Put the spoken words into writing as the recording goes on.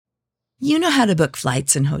You know how to book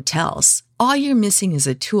flights and hotels. All you're missing is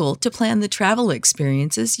a tool to plan the travel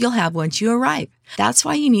experiences you'll have once you arrive. That's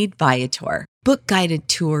why you need Viator. Book guided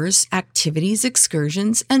tours, activities,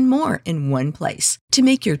 excursions, and more in one place to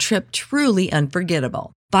make your trip truly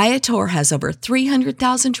unforgettable. Viator has over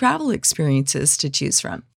 300,000 travel experiences to choose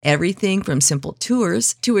from. Everything from simple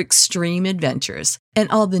tours to extreme adventures and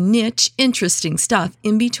all the niche, interesting stuff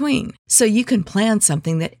in between. So you can plan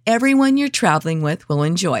something that everyone you're traveling with will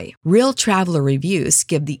enjoy. Real traveler reviews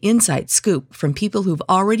give the inside scoop from people who've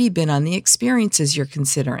already been on the experiences you're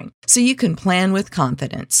considering. So you can plan with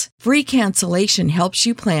confidence. Free cancellation helps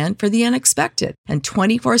you plan for the unexpected. And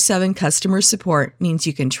 24/7 customer support means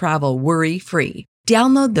you can travel worry-free.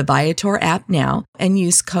 Download the Viator app now and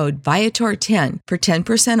use code Viator10 for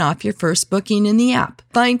 10% off your first booking in the app.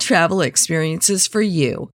 Find travel experiences for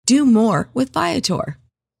you. Do more with Viator.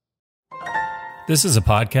 This is a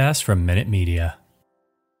podcast from Minute Media.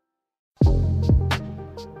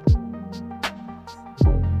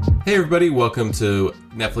 Hey everybody, welcome to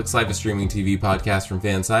Netflix Live, a streaming TV podcast from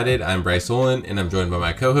Fansided. I'm Bryce Olin, and I'm joined by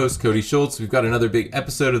my co-host, Cody Schultz. We've got another big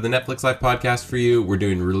episode of the Netflix Live podcast for you. We're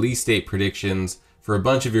doing release date predictions for a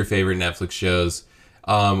bunch of your favorite Netflix shows.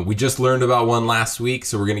 We just learned about one last week,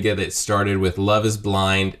 so we're going to get it started with Love is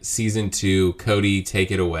Blind Season 2. Cody,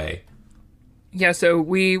 take it away. Yeah, so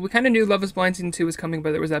we kind of knew Love is Blind Season 2 was coming,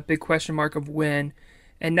 but there was that big question mark of when.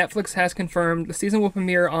 And Netflix has confirmed the season will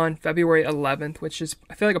premiere on February 11th, which is,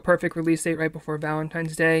 I feel like, a perfect release date right before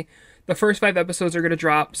Valentine's Day. The first 5 episodes are going to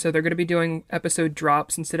drop, so they're going to be doing episode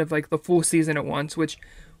drops instead of like the full season at once, which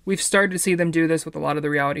we've started to see them do this with a lot of the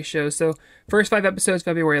reality shows. So first 5 episodes,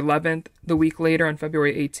 February 11th. The week later, on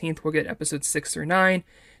February 18th, we'll get episodes 6 through 9.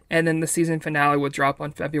 And then the season finale will drop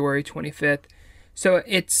on February 25th. So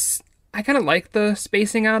I kind of like the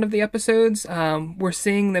spacing out of the episodes. We're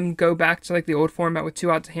seeing them go back to like the old format with Too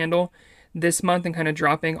Hot to Handle this month and kind of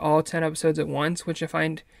dropping all 10 episodes at once, which I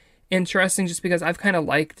find interesting just because I've kind of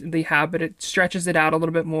liked the habit. It stretches it out a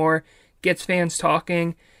little bit more, gets fans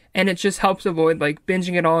talking, and it just helps avoid like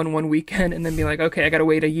binging it all in one weekend and then be like, okay, I got to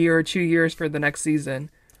wait a year or 2 years for the next season.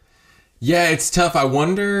 Yeah, it's tough. I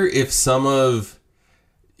wonder if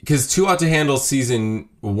because Too Hot to Handle Season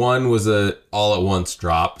 1 was a all-at-once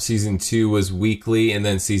drop. Season 2 was weekly, and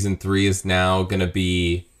then Season 3 is now going to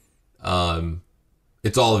be,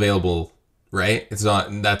 it's all available, right?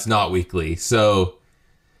 That's not weekly. So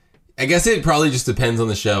I guess it probably just depends on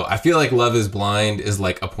the show. I feel like Love is Blind is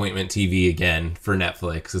like appointment TV again for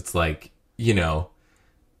Netflix. It's like, you know,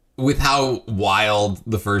 with how wild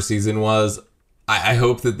the first season was, I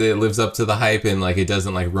hope that it lives up to the hype and like it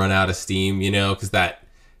doesn't like run out of steam, you know, because that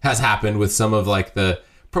has happened with some of like the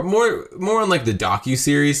more on like the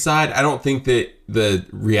docu-series side. I don't think that the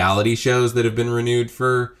reality shows that have been renewed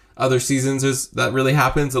for other seasons that really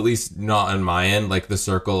happens, at least not on my end. Like The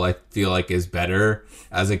Circle, I feel like is better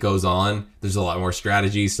as it goes on. There's a lot more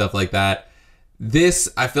strategy, stuff like that.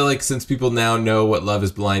 This, I feel like since people now know what Love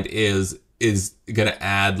is Blind is gonna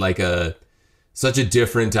add like such a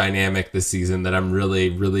different dynamic this season that I'm really,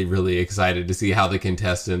 really, really excited to see how the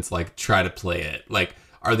contestants like try to play it. Like,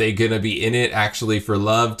 are they going to be in it actually for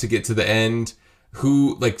love to get to the end?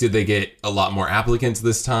 Did they get a lot more applicants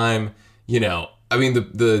this time? You know, I mean,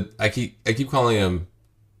 I keep calling them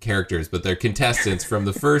characters, but they're contestants from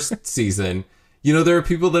the first season. You know, there are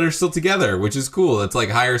people that are still together, which is cool. It's like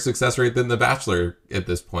higher success rate than The Bachelor at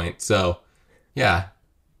this point. So yeah,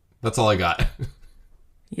 that's all I got.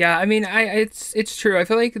 Yeah, I mean, it's true. I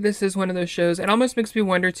feel like this is one of those shows. It almost makes me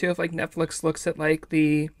wonder too if like Netflix looks at like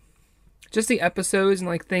the episodes and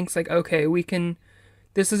like thinks like, okay,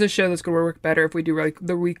 this is a show that's going to work better if we do like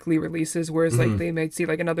the weekly releases, whereas like they might see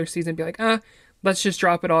like another season and be like, let's just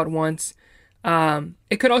drop it all at once.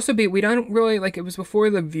 It could also be, we don't really like, it was before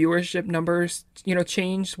the viewership numbers, you know,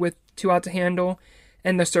 changed with Too Hot to Handle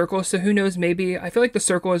and The Circle. So who knows, maybe, I feel like The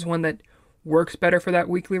Circle is one that works better for that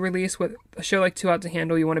weekly release. With a show like Too Hot to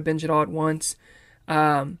Handle, you want to binge it all at once.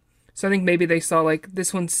 So I think maybe they saw like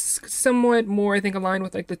this one's somewhat more, I think, aligned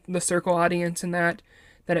with like the Circle audience and that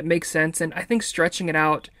it makes sense. And I think stretching it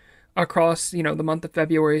out across, you know, the month of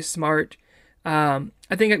February is smart. I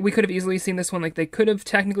think we could have easily seen this one, like they could have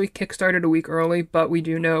technically kickstarted a week early, but we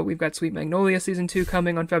do know we've got Sweet Magnolia Season 2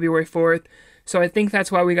 coming on February 4th. So I think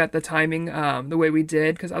that's why we got the timing the way we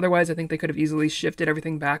did, because otherwise I think they could have easily shifted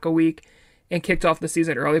everything back a week and kicked off the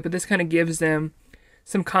season early. But this kind of gives them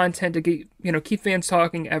some content to keep fans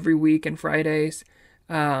talking every week and Fridays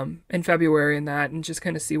in February and just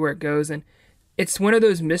kind of see where it goes. And it's one of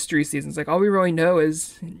those mystery seasons. Like all we really know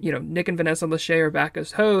is, you know, Nick and Vanessa Lachey are back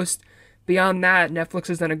as hosts. Beyond that, Netflix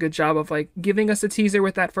has done a good job of like giving us a teaser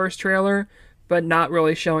with that first trailer, but not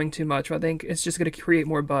really showing too much. I think it's just going to create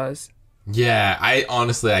more buzz. Yeah,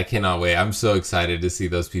 I cannot wait. I'm so excited to see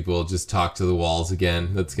those people just talk to the walls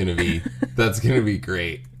again. That's gonna be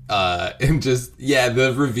great. And just, yeah,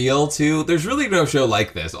 the reveal too. There's really no show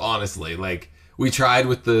like this, honestly. Like, we tried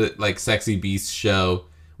with the like Sexy Beast show,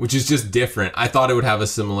 which is just different. I thought it would have a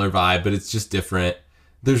similar vibe, but it's just different.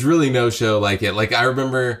 There's really no show like it. Like, I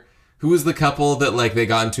remember, who was the couple that like they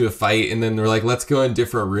got into a fight and then they're like, let's go in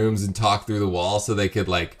different rooms and talk through the wall so they could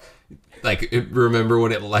like remember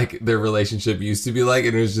what it like their relationship used to be like,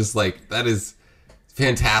 and it was just like, that is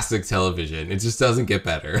fantastic television. It just doesn't get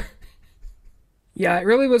better. Yeah, it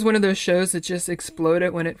really was one of those shows that just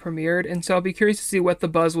exploded when it premiered, and so I'll be curious to see what the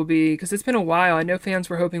buzz will be, because it's been a while. I know fans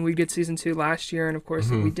were hoping we'd get season 2 last year, and of course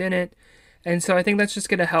we didn't. And so I think that's just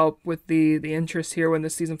going to help with the interest here when the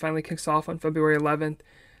season finally kicks off on February 11th.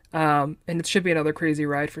 And it should be another crazy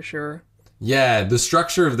ride for sure. Yeah, the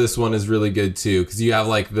structure of this one is really good too, because you have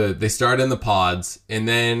like they start in the pods and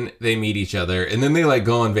then they meet each other and then they like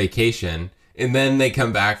go on vacation and then they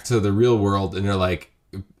come back to the real world and they're like,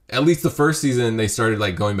 at least the first season they started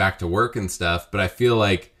like going back to work and stuff, but I feel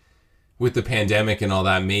like with the pandemic and all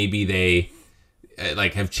that, maybe they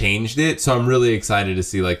like have changed it. So I'm really excited to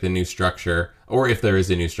see like the new structure, or if there is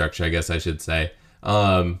a new structure, I guess I should say.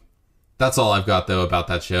 That's all I've got though about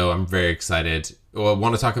that show. I'm very excited. Well, I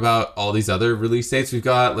want to talk about all these other release dates we've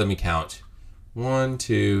got. Let me count. 1,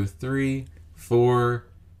 2, 3, 4,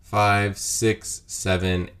 5, 6,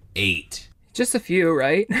 7, 8. Just a few,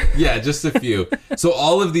 right? Yeah, just a few. So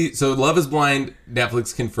Love is Blind,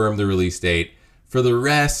 Netflix confirmed the release date. For the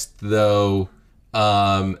rest, though,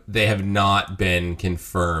 they have not been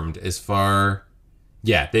confirmed as far.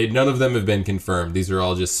 Yeah, none of them have been confirmed. These are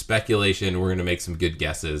all just speculation. We're going to make some good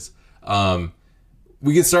guesses.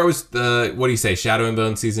 We can start with what do you say, Shadow and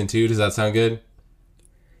Bone season 2? Does that sound good?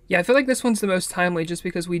 Yeah, I feel like this one's the most timely just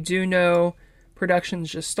because we do know production's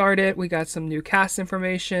just started. We got some new cast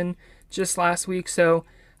information just last week. So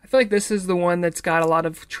I feel like this is the one that's got a lot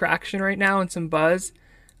of traction right now and some buzz.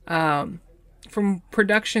 From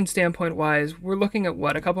production standpoint wise, we're looking at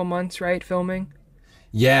what, a couple months, right? Filming?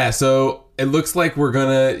 Yeah, so it looks like we're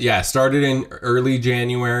gonna, started in early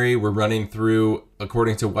January. We're running through,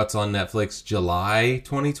 according to what's on Netflix, July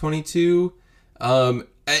 2022.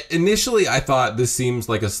 Initially, I thought this seems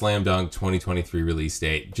like a slam dunk 2023 release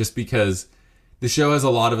date, just because the show has a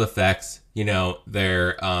lot of effects. You know,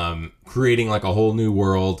 they're creating like a whole new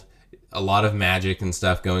world, a lot of magic and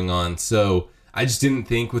stuff going on. So I just didn't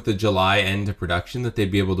think with the July end to production that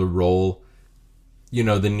they'd be able to roll, you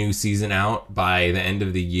know, the new season out by the end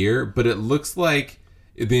of the year. But it looks like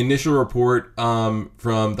the initial report from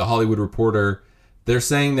the Hollywood Reporter, they're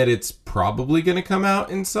saying that it's probably going to come out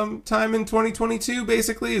in some time in 2022.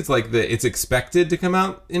 Basically, it's like it's expected to come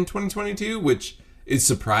out in 2022, which is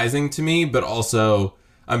surprising to me, but also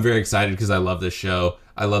I'm very excited because I love this show.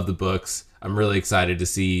 I love the books. I'm really excited to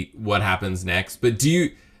see what happens next. But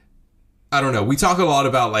I don't know. We talk a lot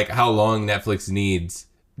about like how long Netflix needs.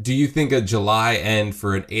 Do you think a July end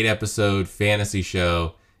for an 8-episode fantasy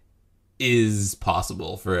show is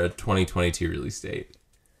possible for a 2022 release date?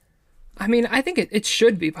 I mean, I think it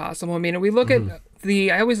should be possible. I mean, we look at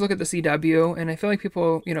I always look at the CW, and I feel like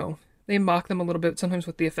people, you know, they mock them a little bit sometimes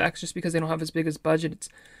with the effects just because they don't have as big as budgets.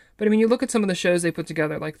 But I mean, you look at some of the shows they put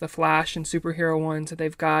together, like the Flash and superhero ones that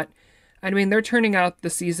they've got. I mean, they're turning out the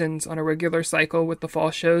seasons on a regular cycle with the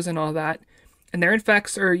fall shows and all that. And their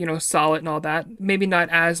effects are, you know, solid and all that. Maybe not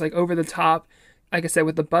as like over the top, like I said,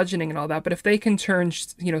 with the budgeting and all that. But if they can turn,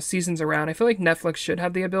 you know, seasons around, I feel like Netflix should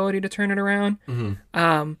have the ability to turn it around.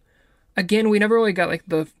 Again, we never really got like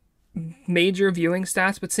the major viewing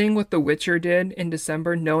stats, but seeing what The Witcher did in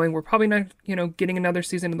December, knowing we're probably not, you know, getting another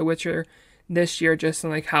season of The Witcher this year, just in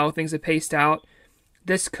like how things have paced out,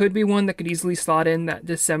 this could be one that could easily slot in that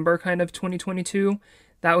December kind of 2022.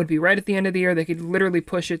 That would be right at the end of the year. They could literally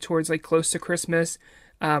push it towards like close to Christmas,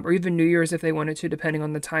 or even New Year's if they wanted to, depending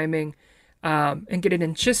on the timing, and get it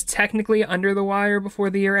in just technically under the wire before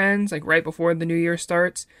the year ends, like right before the new year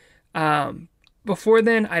starts. Before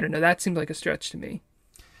then, I don't know. That seemed like a stretch to me.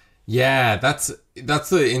 Yeah, that's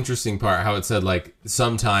the interesting part, how it said like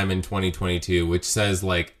sometime in 2022, which says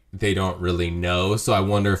like they don't really know. So I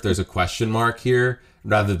wonder if there's a question mark here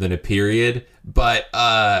rather than a period. But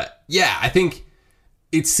yeah, I think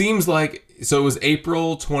it seems like, so it was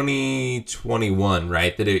April 2021,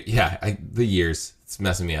 right? The years, it's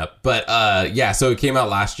messing me up. But yeah, so it came out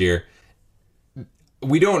last year.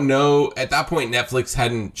 We don't know, at that point Netflix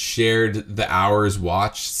hadn't shared the hours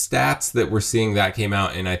watched stats that we're seeing. That came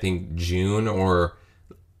out in I think June or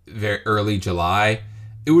very early July.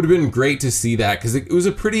 It would have been great to see that, because it was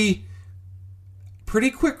a pretty pretty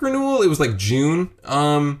quick renewal. It was like June.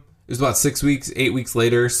 It was about 8 weeks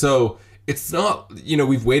later. So it's not,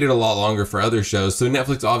 we've waited a lot longer for other shows. So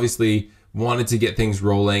Netflix obviously wanted to get things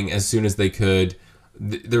rolling as soon as they could.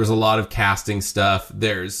 There was a lot of casting stuff.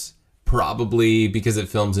 There's probably, because it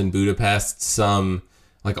films in Budapest, some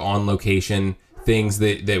like on location things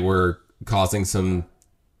that were causing some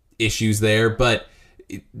issues there. But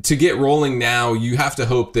to get rolling now, you have to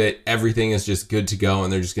hope that everything is just good to go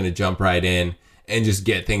and they're just going to jump right in and just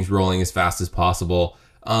get things rolling as fast as possible.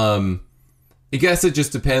 I guess it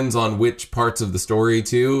just depends on which parts of the story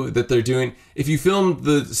too that they're doing. If you filmed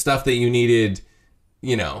the stuff that you needed,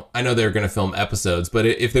 I know they're going to film episodes, but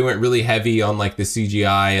if they went really heavy on like the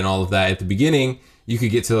CGI and all of that at the beginning, you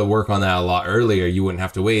could get to work on that a lot earlier. You wouldn't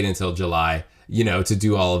have to wait until July, to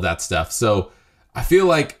do all of that stuff. So I feel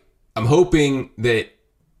like I'm hoping that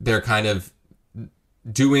they're kind of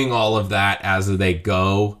doing all of that as they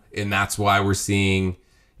go. And that's why we're seeing,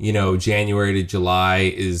 January to July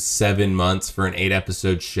is 7 months for an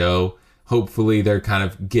 8-episode show. Hopefully they're kind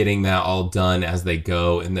of getting that all done as they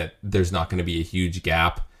go and that there's not going to be a huge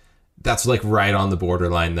gap. That's like right on the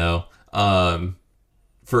borderline though,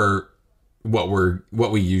 for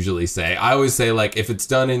what we usually say. I always say like if it's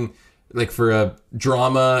done in like for a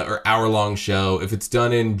drama or hour-long show, if it's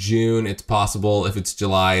done in June, it's possible. If it's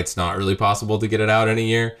July, it's not really possible to get it out in a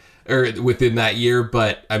year or within that year.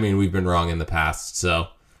 But I mean, we've been wrong in the past, so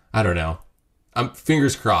I don't know.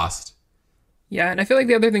 Fingers crossed. Yeah, and I feel like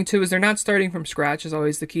the other thing too is they're not starting from scratch is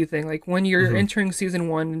always the key thing. Like when you're entering season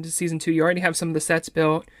 1 into season 2, you already have some of the sets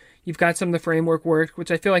built. You've got some of the framework work,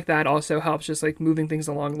 which I feel like that also helps just like moving things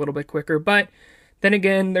along a little bit quicker. But then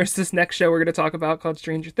again, there's this next show we're going to talk about called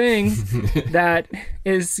Stranger Things that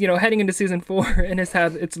is, heading into season 4 and has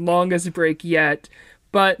had its longest break yet,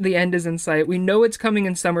 but the end is in sight. We know it's coming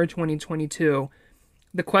in summer 2022.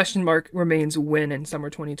 The question mark remains when in summer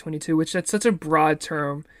 2022, which that's such a broad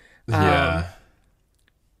term. Yeah.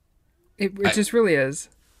 It just really is.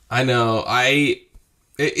 I know.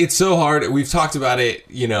 It's so hard. We've talked about it,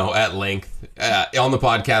 at length on the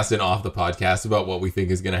podcast and off the podcast about what we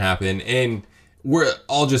think is going to happen. And we're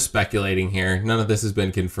all just speculating here. None of this has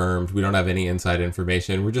been confirmed. We don't have any inside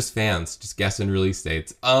information. We're just fans, just guessing release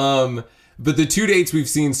dates. But the 2 dates we've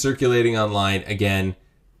seen circulating online, again,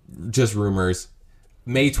 just rumors.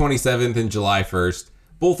 May 27th and July 1st.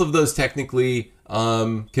 Both of those technically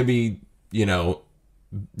can be,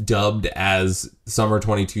 dubbed as summer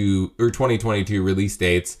 22 or 2022 release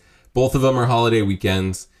dates. Both of them are holiday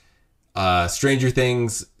weekends. Stranger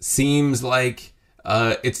Things seems like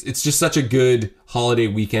it's just such a good holiday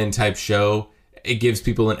weekend type show. It gives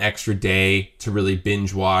people an extra day to really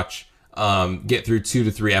binge watch, get through 2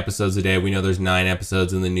 to 3 episodes a day. We know there's 9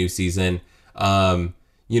 episodes in the new season.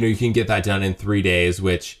 You can get that done in 3 days,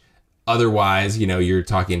 which otherwise, you're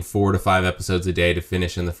talking 4 to 5 episodes a day to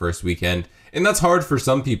finish in the first weekend. And that's hard for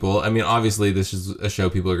some people. I mean, obviously this is a show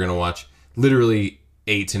people are going to watch literally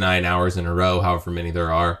 8 to 9 hours in a row, however many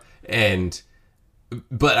there are.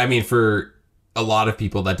 But I mean, for a lot of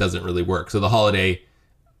people that doesn't really work. So the holiday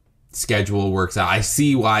schedule works out. I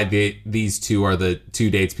see why these two are the 2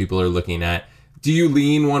 dates people are looking at. Do you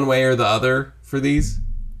lean one way or the other for these?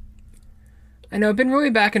 I know I've been really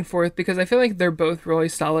back and forth because I feel like they're both really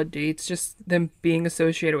solid dates, just them being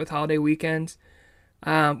associated with holiday weekends.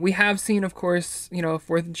 We have seen, of course, a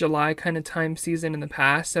 4th of July kind of time season in the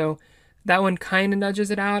past, so that one kind of nudges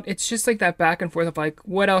it out. It's just like that back and forth of like,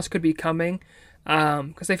 what else could be coming?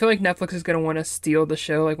 Because I feel like Netflix is going to want to steal the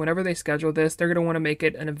show. Like whenever they schedule this, they're going to want to make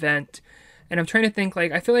it an event. And I'm trying to think,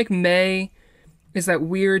 like, I feel like May is that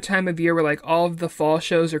weird time of year where like all of the fall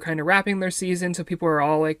shows are kind of wrapping their season. So people are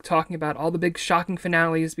all like talking about all the big shocking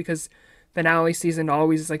finales because finale season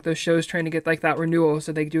always is like those shows trying to get like that renewal.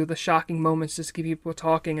 So they do the shocking moments just to keep people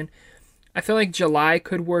talking. And I feel like July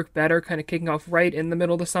could work better, kind of kicking off right in the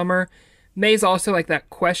middle of the summer. May's also like that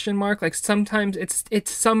question mark. Like sometimes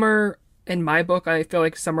it's summer in my book. I feel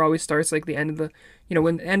like summer always starts like the end of the,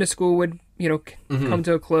 when the end of school would, come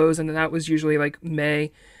to a close. And then that was usually like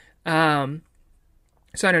May.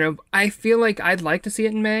 So I don't know. I feel like I'd like to see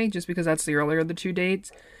it in May just because that's the earlier of the 2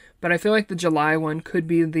 dates. But I feel like the July one could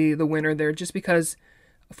be the winner there just because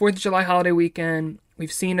 4th of July holiday weekend,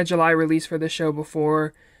 we've seen a July release for this show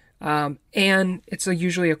before. And it's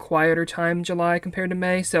usually a quieter time in July compared to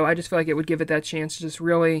May. So I just feel like it would give it that chance to just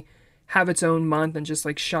really have its own month and just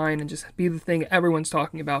like shine and just be the thing everyone's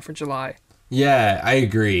talking about for July. Yeah, I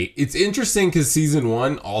agree. It's interesting because season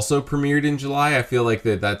 1 also premiered in July. I feel like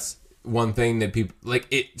that's one thing that people like.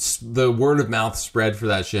 It's the word of mouth spread for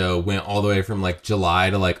that show went all the way from like July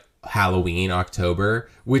to like Halloween, October,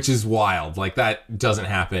 which is wild. Like, that doesn't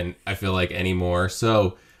happen, I feel like, anymore.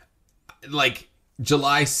 So, like,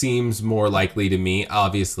 July seems more likely to me.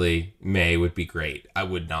 Obviously, May would be great. I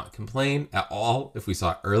would not complain at all if we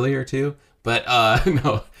saw it earlier too. But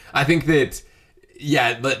no, I think that,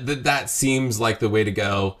 yeah, that seems like the way to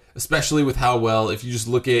go, especially with how well, if you just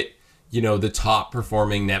look at, the top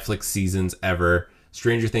performing Netflix seasons ever,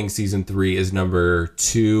 Stranger Things season 3 is number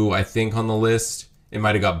 2, I think, on the list. It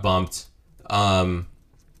might have got bumped because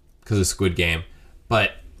of Squid Game.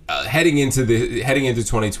 But heading into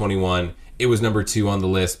 2021, it was number 2 on the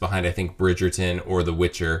list behind, I think, Bridgerton or The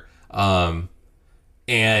Witcher. And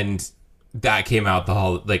that came out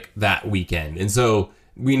that weekend. And so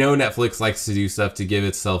we know Netflix likes to do stuff to give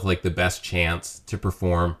itself like the best chance to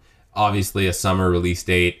perform. Obviously, a summer release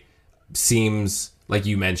date seems, like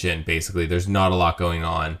you mentioned, basically, there's not a lot going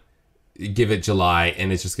on. Give it July,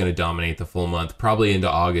 and it's just going to dominate the full month, probably into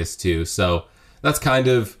August too. So that's kind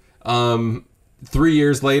of 3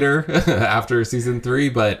 years later after season 3,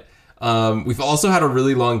 but we've also had a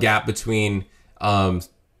really long gap between the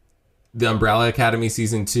Umbrella Academy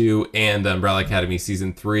season 2 and the Umbrella Academy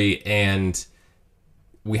season 3, and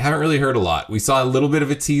we haven't really heard a lot. We saw a little bit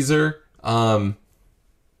of a teaser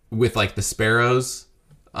with like the sparrows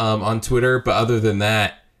on Twitter, but other than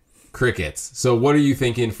that, crickets. So what are you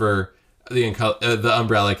thinking for the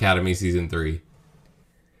Umbrella Academy season 3?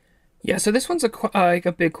 Yeah, so this one's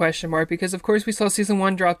a big question mark because, of course, we saw season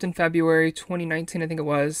 1 dropped in February 2019, I think it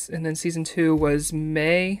was, and then season 2 was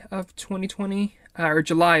May of 2020 or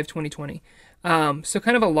July of 2020. So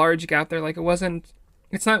kind of a large gap there. Like,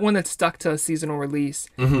 it's not one that's stuck to a seasonal release.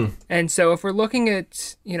 Mm-hmm. And so if we're looking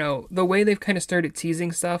at, the way they've kind of started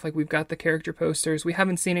teasing stuff, like we've got the character posters, we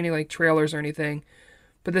haven't seen any like trailers or anything,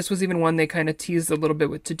 but this was even one they kind of teased a little bit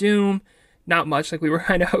with To Doom. Not much, like we were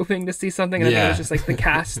kind of hoping to see something, and I think it was just like the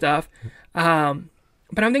cast stuff. But I'm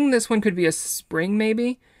thinking this one could be a spring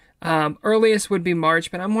maybe. Earliest would be March,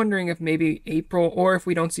 but I'm wondering if maybe April, or if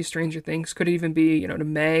we don't see Stranger Things, could it even be, to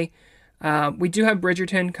May. We do have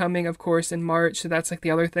Bridgerton coming, of course, in March, so that's like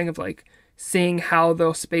the other thing of like seeing how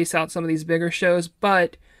they'll space out some of these bigger shows.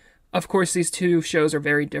 But of course, these two shows are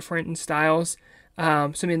very different in styles.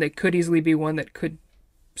 So I mean, they could easily be one that could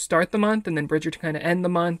start the month and then Bridgerton kind of end the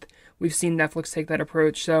month. We've seen Netflix take that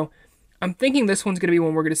approach. So I'm thinking this one's going to be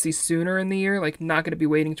one we're going to see sooner in the year, like not going to be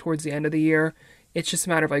waiting towards the end of the year. It's just a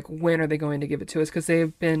matter of like, when are they going to give it to us? Because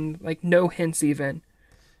they've been like no hints even.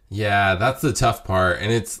 Yeah, that's the tough part.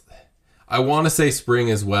 And I want to say spring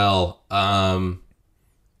as well.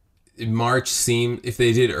 March if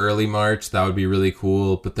they did early March, that would be really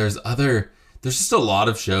cool. But there's just a lot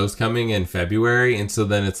of shows coming in February. And so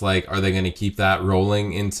then it's like, are they going to keep that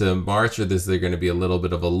rolling into March, or is there going to be a little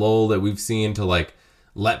bit of a lull that we've seen to like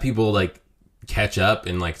let people like catch up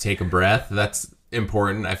and like take a breath? That's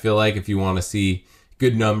important. I feel like if you want to see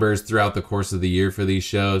good numbers throughout the course of the year for these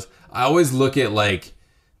shows, I always look at like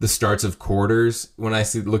the starts of quarters when I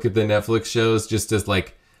look at the Netflix shows, just as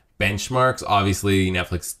like benchmarks. Obviously,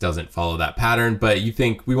 Netflix doesn't follow that pattern, but you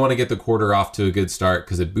think we want to get the quarter off to a good start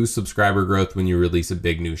because it boosts subscriber growth when you release a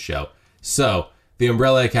big new show. So the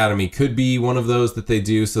Umbrella Academy could be one of those that they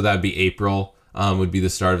do. So that'd be April would be the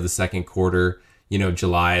start of the second quarter.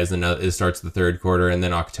 July it starts the third quarter, and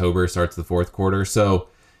then October starts the fourth quarter. So,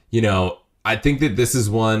 I think that this is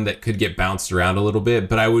one that could get bounced around a little bit,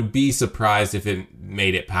 but I would be surprised if it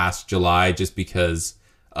made it past July just because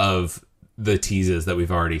of the teases that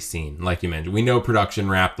we've already seen. Like you mentioned, we know production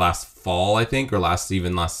wrapped last fall, I think, or last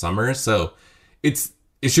summer. So it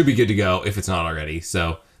should be good to go if it's not already.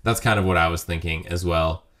 So that's kind of what I was thinking as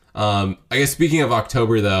well. I guess speaking of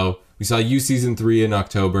October though, we saw You season 3 in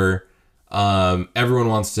October. Everyone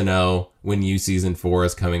wants to know when You season 4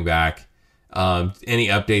 is coming back. Any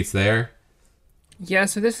updates there? Yeah,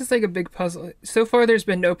 so this is like a big puzzle. So far there's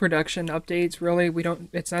been no production updates really.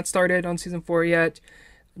 It's not started on season 4 yet.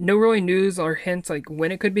 No really news or hints like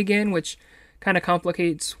when it could begin, which kind of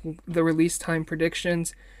complicates the release time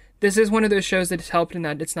predictions. This is one of those shows that has helped in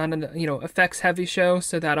that it's not an effects heavy show,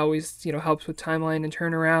 so that always helps with timeline and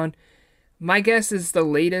turnaround. My guess is the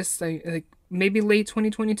latest, like maybe late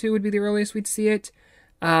 2022 would be the earliest we'd see it.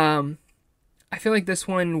 I feel like this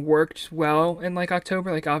one worked well in like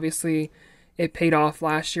October. Like obviously it paid off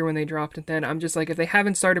last year when they dropped it. Then I'm just like, if they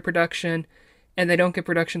haven't started production and they don't get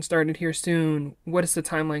production started here soon, what is the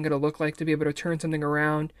timeline going to look like to be able to turn something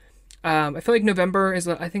around? I feel like November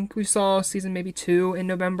I think we saw season maybe 2 in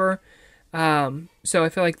November. So I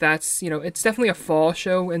feel like that's, it's definitely a fall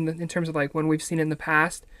show in terms of like when we've seen it in the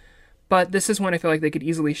past. But this is one I feel like they could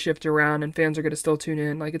easily shift around and fans are going to still tune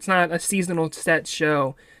in. Like it's not a seasonal set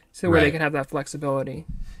show. so where they Right. can have that flexibility.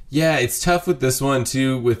 Yeah, it's tough with this one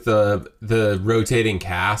too, with the rotating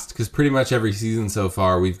cast, because pretty much every season so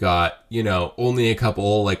far we've got, you know, only a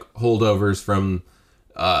couple like holdovers from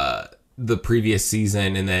the previous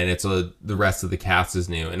season, and then the rest of the cast is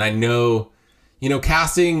new. And I know, you know,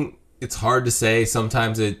 casting, it's hard to say.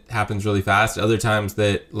 Sometimes it happens really fast. Other times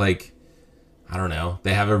that, like, I don't know,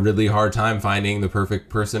 they have a really hard time finding the perfect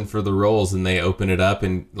person for the roles, and they open it up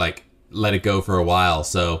and like let it go for a while.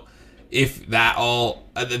 So if all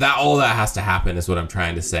that has to happen is what I'm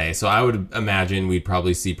trying to say. So I would imagine we'd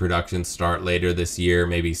probably see production start later this year,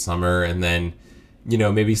 maybe summer, and then, you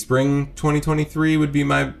know, maybe spring 2023 would be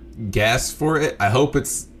my guess for it. I hope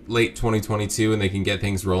it's late 2022 and they can get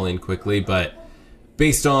things rolling quickly, but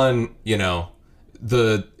based on, you know,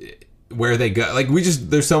 where they go, like,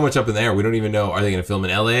 there's so much up in the air. We don't even know, are they going to film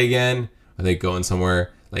in LA again? Are they going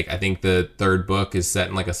somewhere? Like, I think the third book is set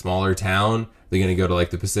in like a smaller town. They're going to go to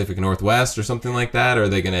like the Pacific Northwest or something like that, or are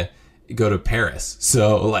they going to go to Paris?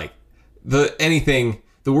 So like the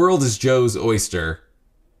world is Joe's oyster.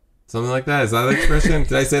 Something like that. Is that the expression?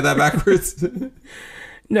 Did I say that backwards?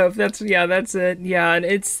 No, that's it. Yeah, and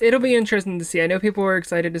it'll be interesting to see. I know people are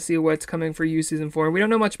excited to see what's coming for You season 4. We don't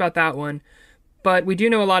know much about that one, but we do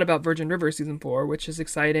know a lot about Virgin River season 4, which is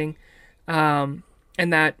exciting. And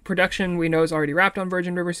that production we know is already wrapped on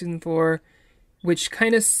Virgin River season 4, which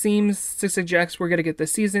kind of seems to suggest we're going to get the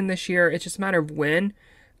season this year. It's just a matter of when.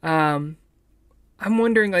 I'm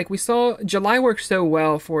wondering, like, we saw July work so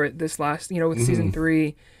well for it this last, with season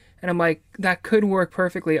 3. And I'm like, that could work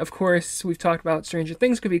perfectly. Of course, we've talked about Stranger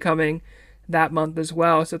Things could be coming that month as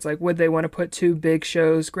well. So it's like, would they want to put 2 big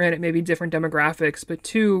shows, granted maybe different demographics, but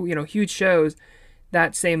 2, huge shows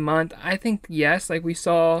that same month? I think yes. Like we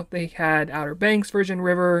saw they had Outer Banks, Virgin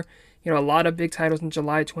River, a lot of big titles in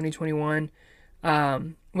July 2021.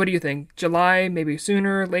 What do you think? July, maybe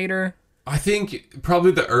sooner, later? I think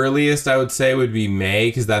probably the earliest I would say would be May,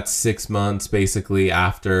 because that's 6 months basically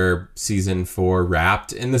after season 4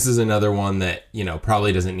 wrapped. And this is another one that,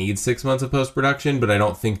 probably doesn't need 6 months of post-production, but I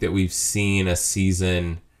don't think that we've seen a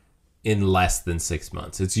season in less than 6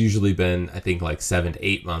 months. It's usually been, I think, like 7 to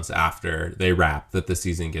 8 months after they wrap that the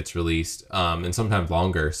season gets released, and sometimes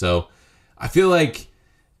longer. So I feel like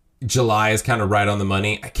July is kind of right on the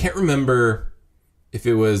money. I can't remember if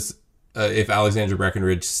it was if Alexandra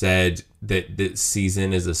Breckenridge said that this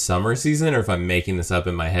season is a summer season, or if I'm making this up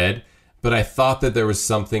in my head, but I thought that there was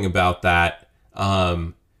something about that,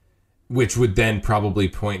 which would then probably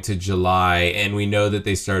point to July. And we know that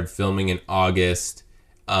they started filming in August,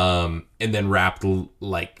 and then wrapped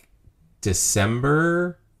like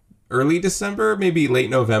December, early December, maybe late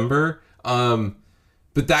November.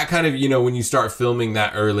 But that kind of, when you start filming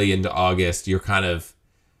that early into August, you're kind of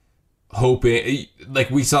hoping, like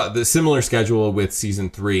we saw the similar schedule with season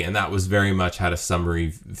 3, and that was very much had a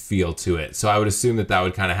summery feel to it. So I would assume that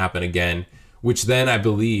would kind of happen again, which then I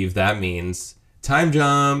believe that means time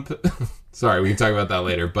jump. Sorry, we can talk about that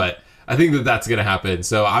later, but I think that's going to happen.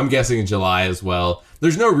 So I'm guessing in July as well.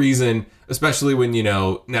 There's no reason, especially when,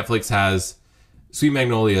 Netflix has Sweet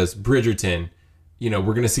Magnolias, Bridgerton, we're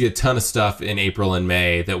going to see a ton of stuff in April and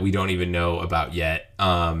May that we don't even know about yet.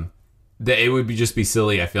 That it would just be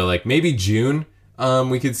silly, I feel like. Maybe June,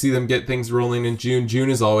 we could see them get things rolling in June.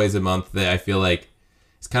 June is always a month that I feel like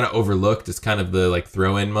it's kind of overlooked. It's kind of the like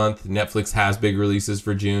throw-in month. Netflix has big releases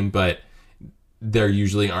for June, but they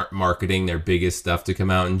usually aren't marketing their biggest stuff to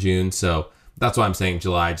come out in June. So that's why I'm saying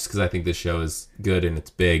July, just because I think this show is good and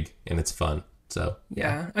it's big and it's fun. So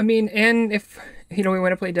yeah, I mean, and if we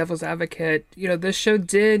want to play devil's advocate, this show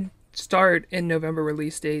did start in November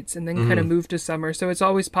release dates and then kind of move to summer, so it's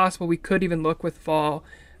always possible we could even look with fall.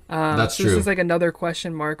 That's so true. This is like another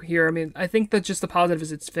question mark here. I mean, I think that just the positive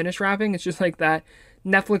is it's finished wrapping. It's just like that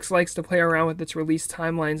Netflix likes to play around with its release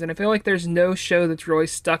timelines, and I feel like there's no show that's really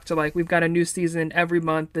stuck to like we've got a new season every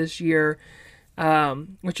month this year,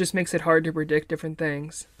 which just makes it hard to predict different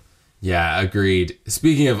things. Yeah, agreed.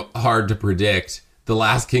 Speaking of hard to predict, The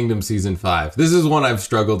Last Kingdom season 5. This is one I've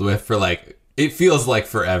struggled with for like, it feels like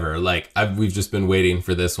forever. Like we've just been waiting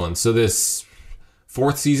for this one. So this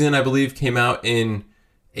 4th season, I believe, came out in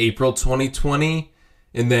April 2020.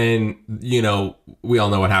 And then, we all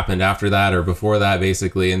know what happened after that or before that,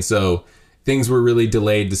 basically. And so things were really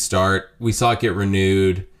delayed to start. We saw it get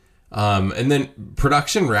renewed. And then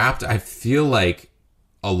production wrapped, I feel like,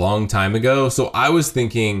 a long time ago. So I was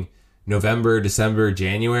thinking November, December,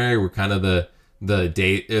 January were kind of the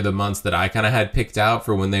date or the months that I kind of had picked out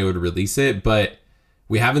for when they would release it, but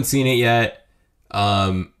we haven't seen it yet.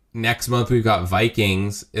 Next month we've got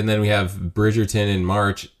Vikings, and then we have Bridgerton in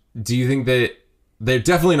March. Do you think that they're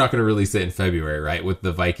definitely not going to release it in February, right? With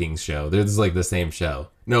the Vikings show. They're just like the same show.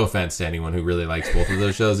 No offense to anyone who really likes both of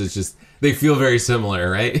those shows. It's just, they feel very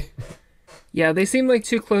similar, right? Yeah, they seem like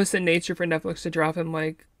too close in nature for Netflix to drop in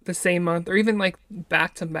like the same month or even like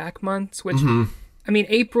back-to-back months, which, I mean,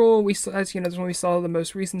 April, as you know, is when we saw the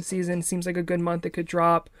most recent season. Seems like a good month it could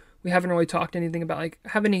drop. We haven't really talked anything about, like,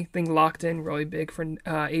 have anything locked in really big for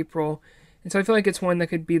April. And so I feel like it's one that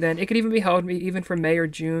could be then. It could even be held even for May or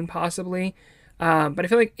June, possibly. But I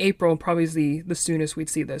feel like April probably is the soonest we'd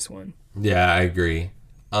see this one. Yeah, I agree.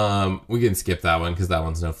 We can skip that one because that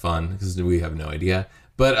one's no fun because we have no idea.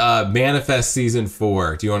 But Manifest Season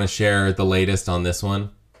 4, do you want to share the latest on this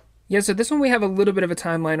one? Yeah, so this one we have a little bit of a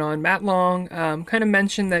timeline on. Matt Long kind of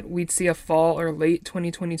mentioned that we'd see a fall or late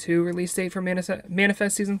 2022 release date for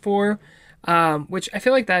Manifest Season 4, which I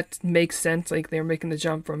feel like that makes sense. Like, they're making the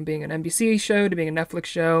jump from being an NBC show to being a Netflix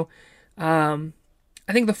show.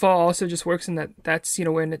 I think the fall also just works in that's, you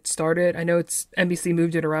know, when it started. I know it's NBC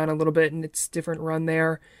moved it around a little bit and it's different run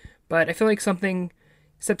there, but I feel like something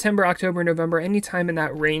September, October, November, any time in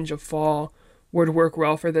that range of fall would work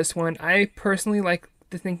well for this one. I personally like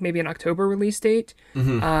to think maybe an October release date.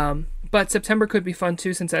 But September could be fun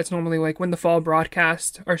too, since that's normally like when the fall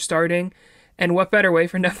broadcasts are starting. And what better way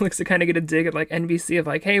for Netflix to kind of get a dig at like NBC of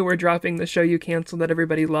like, hey, we're dropping the show you canceled that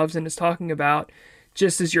everybody loves and is talking about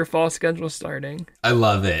just as your fall schedule starting. I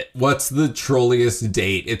love it. What's the trolliest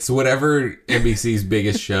date? It's whatever NBC's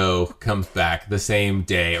biggest show comes back the same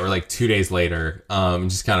day or like 2 days later.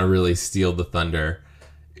 Just kind of really steal the thunder.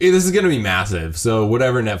 This is going to be massive. So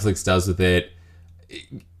whatever Netflix does with it,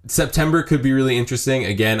 September could be really interesting.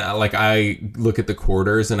 Again, like, I look at the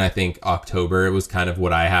quarters and I think October, it was kind of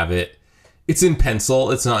what I have it. It's in pencil.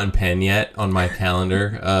 It's not in pen yet on my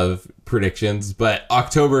calendar of predictions, but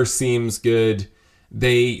October seems good.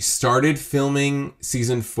 They started filming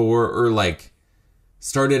season 4 or like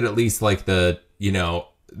started at least like the, you know,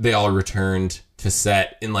 they all returned to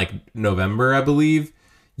set in like November, I believe.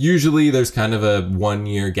 Usually there's kind of a 1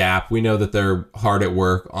 year gap. We know that they're hard at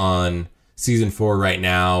work on season 4 right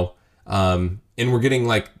now. And we're getting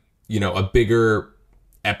like, you know, a bigger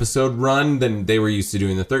episode run than they were used to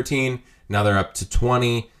doing the 13. Now they're up to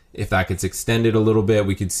 20. If that gets extended a little bit,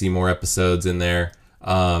 we could see more episodes in there.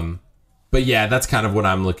 But yeah, that's kind of what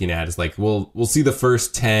I'm looking at is like, we'll see the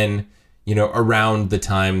first 10, you know, around the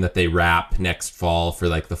time that they wrap next fall for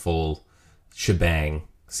like the full shebang.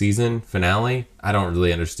 Season finale. I don't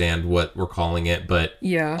really understand what we're calling it, but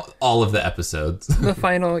yeah, all of the episodes. the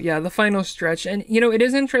final stretch. And you know, it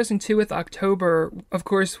is interesting too with October. Of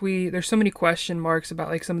course, there's so many question marks about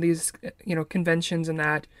like some of these, you know, conventions and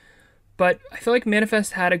that. But I feel like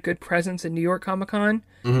Manifest had a good presence at New York Comic Con.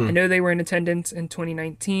 I know they were in attendance in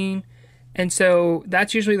 2019. And so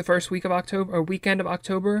that's usually the first week of October or weekend of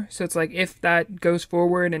October. So it's like, if that goes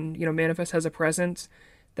forward and, you know, Manifest has a presence,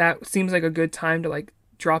 that seems like a good time to like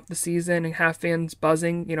drop the season and have fans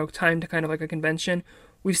buzzing, you know, time to kind of like a convention.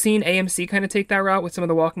 We've seen AMC kind of take that route with some of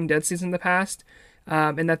the Walking Dead season in the past,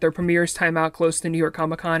 and that their premieres time out close to New York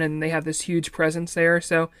Comic Con and they have this huge presence there.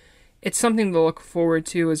 So it's something to look forward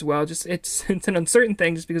to as well. Just it's an uncertain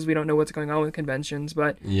thing just because we don't know what's going on with conventions,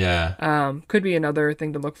 but yeah, could be another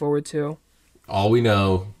thing to look forward to. All we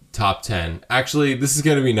know, top 10. Actually, this is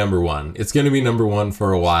going to be number 1. It's going to be number 1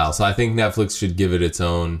 for a while. So I think Netflix should give it its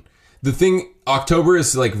own. The thing, October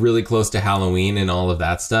is like really close to Halloween and all of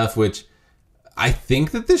that stuff, which I think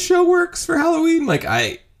that this show works for Halloween. Like,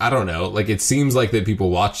 I don't know. Like, it seems like that people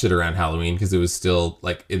watched it around Halloween because it was still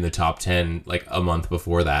like in the top 10 like a month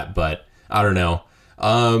before that. But I don't know.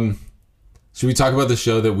 Should we talk about the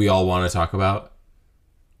show that we all want to talk about?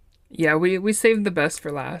 Yeah, we saved the best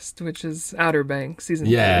for last, which is Outer Banks season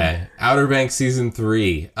 3. Yeah, Outer Banks season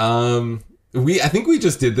 3. I think we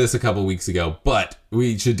just did this a couple weeks ago, but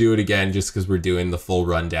we should do it again just because we're doing the full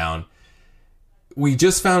rundown. We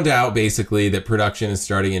just found out basically that production is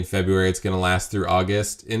starting in February. It's going to last through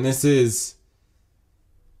August. And this is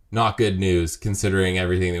not good news considering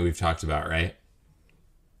everything that we've talked about, right?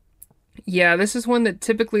 Yeah, this is one that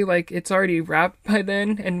typically like it's already wrapped by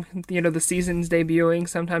then and, you know, the season's debuting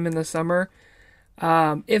sometime in the summer.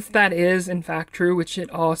 If that is in fact true, which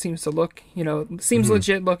it all seems to look, you know, seems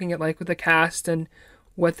legit looking at like with the cast and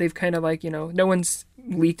what they've kind of like, you know, no one's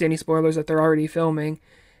leaked any spoilers that they're already filming.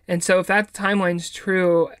 And so if that timeline's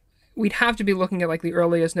true, we'd have to be looking at like the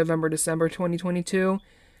earliest November, December 2022.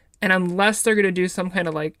 And unless they're going to do some kind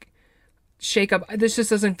of like shake up, this just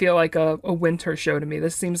doesn't feel like a winter show to me.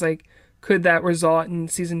 This seems like, could that result in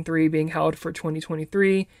season 3 being held for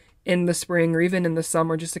 2023? In the spring or even in the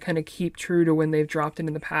summer, just to kind of keep true to when they've dropped it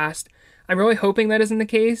in the past. I'm really hoping that isn't the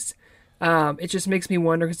case. It just makes me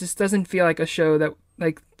wonder because this doesn't feel like a show that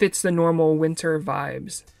like fits the normal winter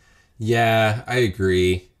vibes. Yeah, I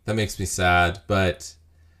agree. That makes me sad, but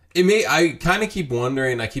I kind of keep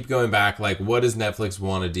wondering, I keep going back, like, what does Netflix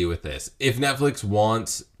want to do with this? If Netflix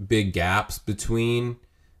wants big gaps between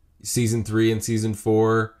season 3 and season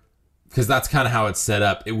 4, because that's kind of how it's set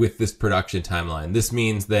up with this production timeline. This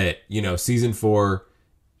means that, season 4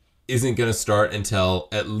 isn't going to start until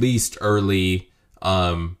at least early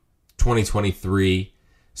 2023.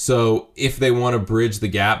 So if they want to bridge the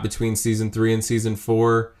gap between season 3 and season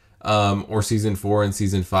 4, or season 4 and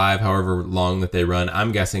season 5, however long that they run,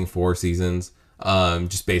 I'm guessing 4 seasons,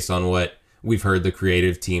 just based on what we've heard the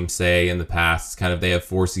creative team say in the past. It's kind of, they have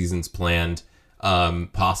 4 seasons planned,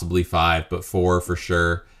 possibly 5, but 4 for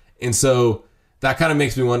sure. And so that kind of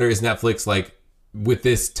makes me wonder, is Netflix, like, with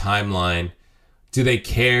this timeline, do they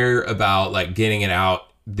care about, like, getting it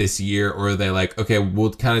out this year, or are they like, okay,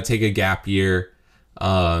 we'll kind of take a gap year,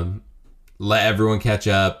 let everyone catch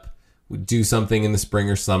up, do something in the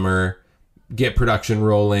spring or summer, get production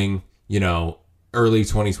rolling, early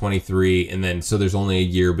 2023, and then so there's only a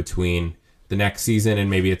year between the next season and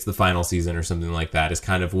maybe it's the final season or something like that, is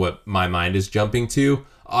kind of what my mind is jumping to.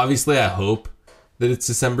 Obviously, I hope that it's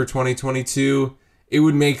December 2022. It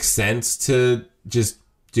would make sense to just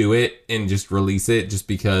do it and just release it, just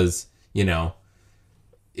because,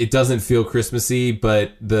 it doesn't feel Christmassy,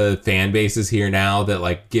 but the fan base is here now that,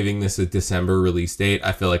 like, giving this a December release date,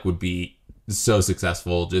 I feel like would be so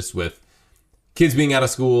successful, just with kids being out of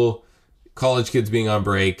school, college kids being on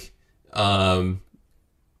break. I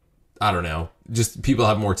don't know. Just people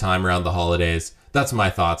have more time around the holidays. That's my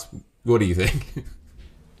thoughts. What do you think?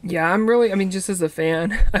 Yeah, just as a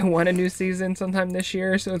fan, I want a new season sometime this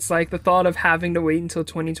year. So it's like the thought of having to wait until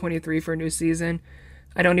 2023 for a new season,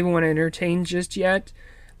 I don't even want to entertain just yet.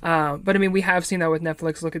 But we have seen that with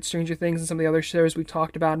Netflix. Look at Stranger Things and some of the other shows we've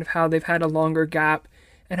talked about, and how they've had a longer gap,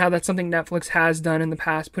 and how that's something Netflix has done in the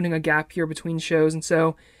past, putting a gap year between shows. And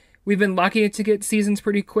so we've been lucky to get seasons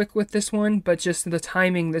pretty quick with this one, but just the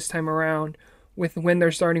timing this time around with when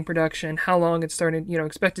they're starting production, how long it started,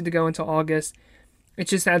 expected to go until August, it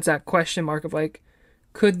just adds that question mark of, like,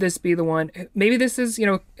 could this be the one? Maybe this is,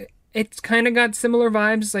 it's kind of got similar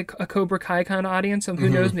vibes, like a Cobra Kai kind of audience. So who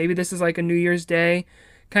knows? Maybe this is like a New Year's Day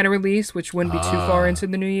kind of release, which wouldn't be too far into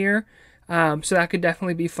the new year. So that could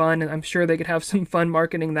definitely be fun, and I'm sure they could have some fun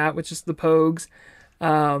marketing that with just the Pogues,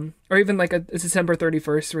 or even like a December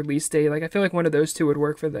 31st release date. Like, I feel like one of those two would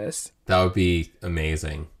work for this. That would be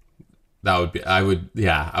amazing. I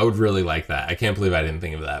would really like that. I can't believe I didn't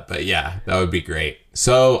think of that, but yeah, that would be great.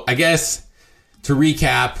 So I guess to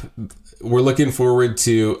recap, we're looking forward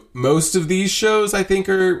to most of these shows. I think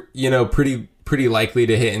are, pretty likely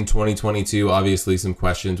to hit in 2022. Obviously, some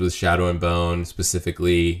questions with Shadow and Bone,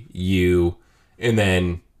 specifically You, and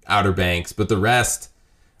then Outer Banks. But the rest,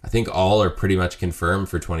 I think all are pretty much confirmed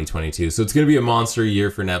for 2022. So it's going to be a monster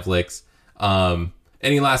year for Netflix.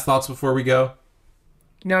 Any last thoughts before we go?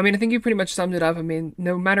 No, I think you pretty much summed it up.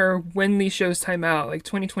 No matter when these shows time out, like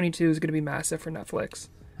 2022 is going to be massive for Netflix.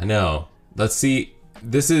 I know. Let's see.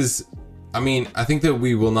 I think that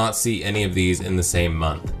we will not see any of these in the same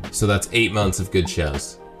month. So that's 8 months of good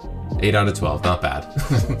shows. 8 out of 12. Not bad.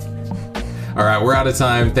 All right, we're out of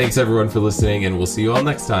time. Thanks, everyone, for listening, and we'll see you all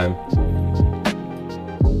next time.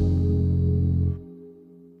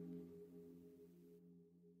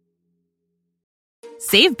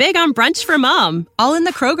 Save big on brunch for mom, all in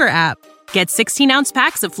the Kroger app. Get 16-ounce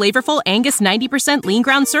packs of flavorful Angus 90% lean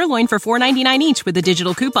ground sirloin for $4.99 each with a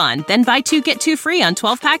digital coupon. Then buy 2, get 2 free on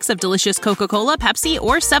 12 packs of delicious Coca-Cola, Pepsi,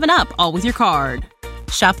 or 7-Up, all with your card.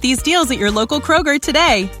 Shop these deals at your local Kroger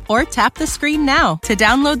today, or tap the screen now to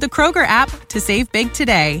download the Kroger app to save big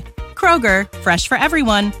today. Kroger, fresh for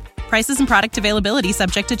everyone. Prices and product availability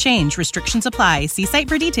subject to change. Restrictions apply. See site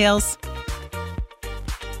for details.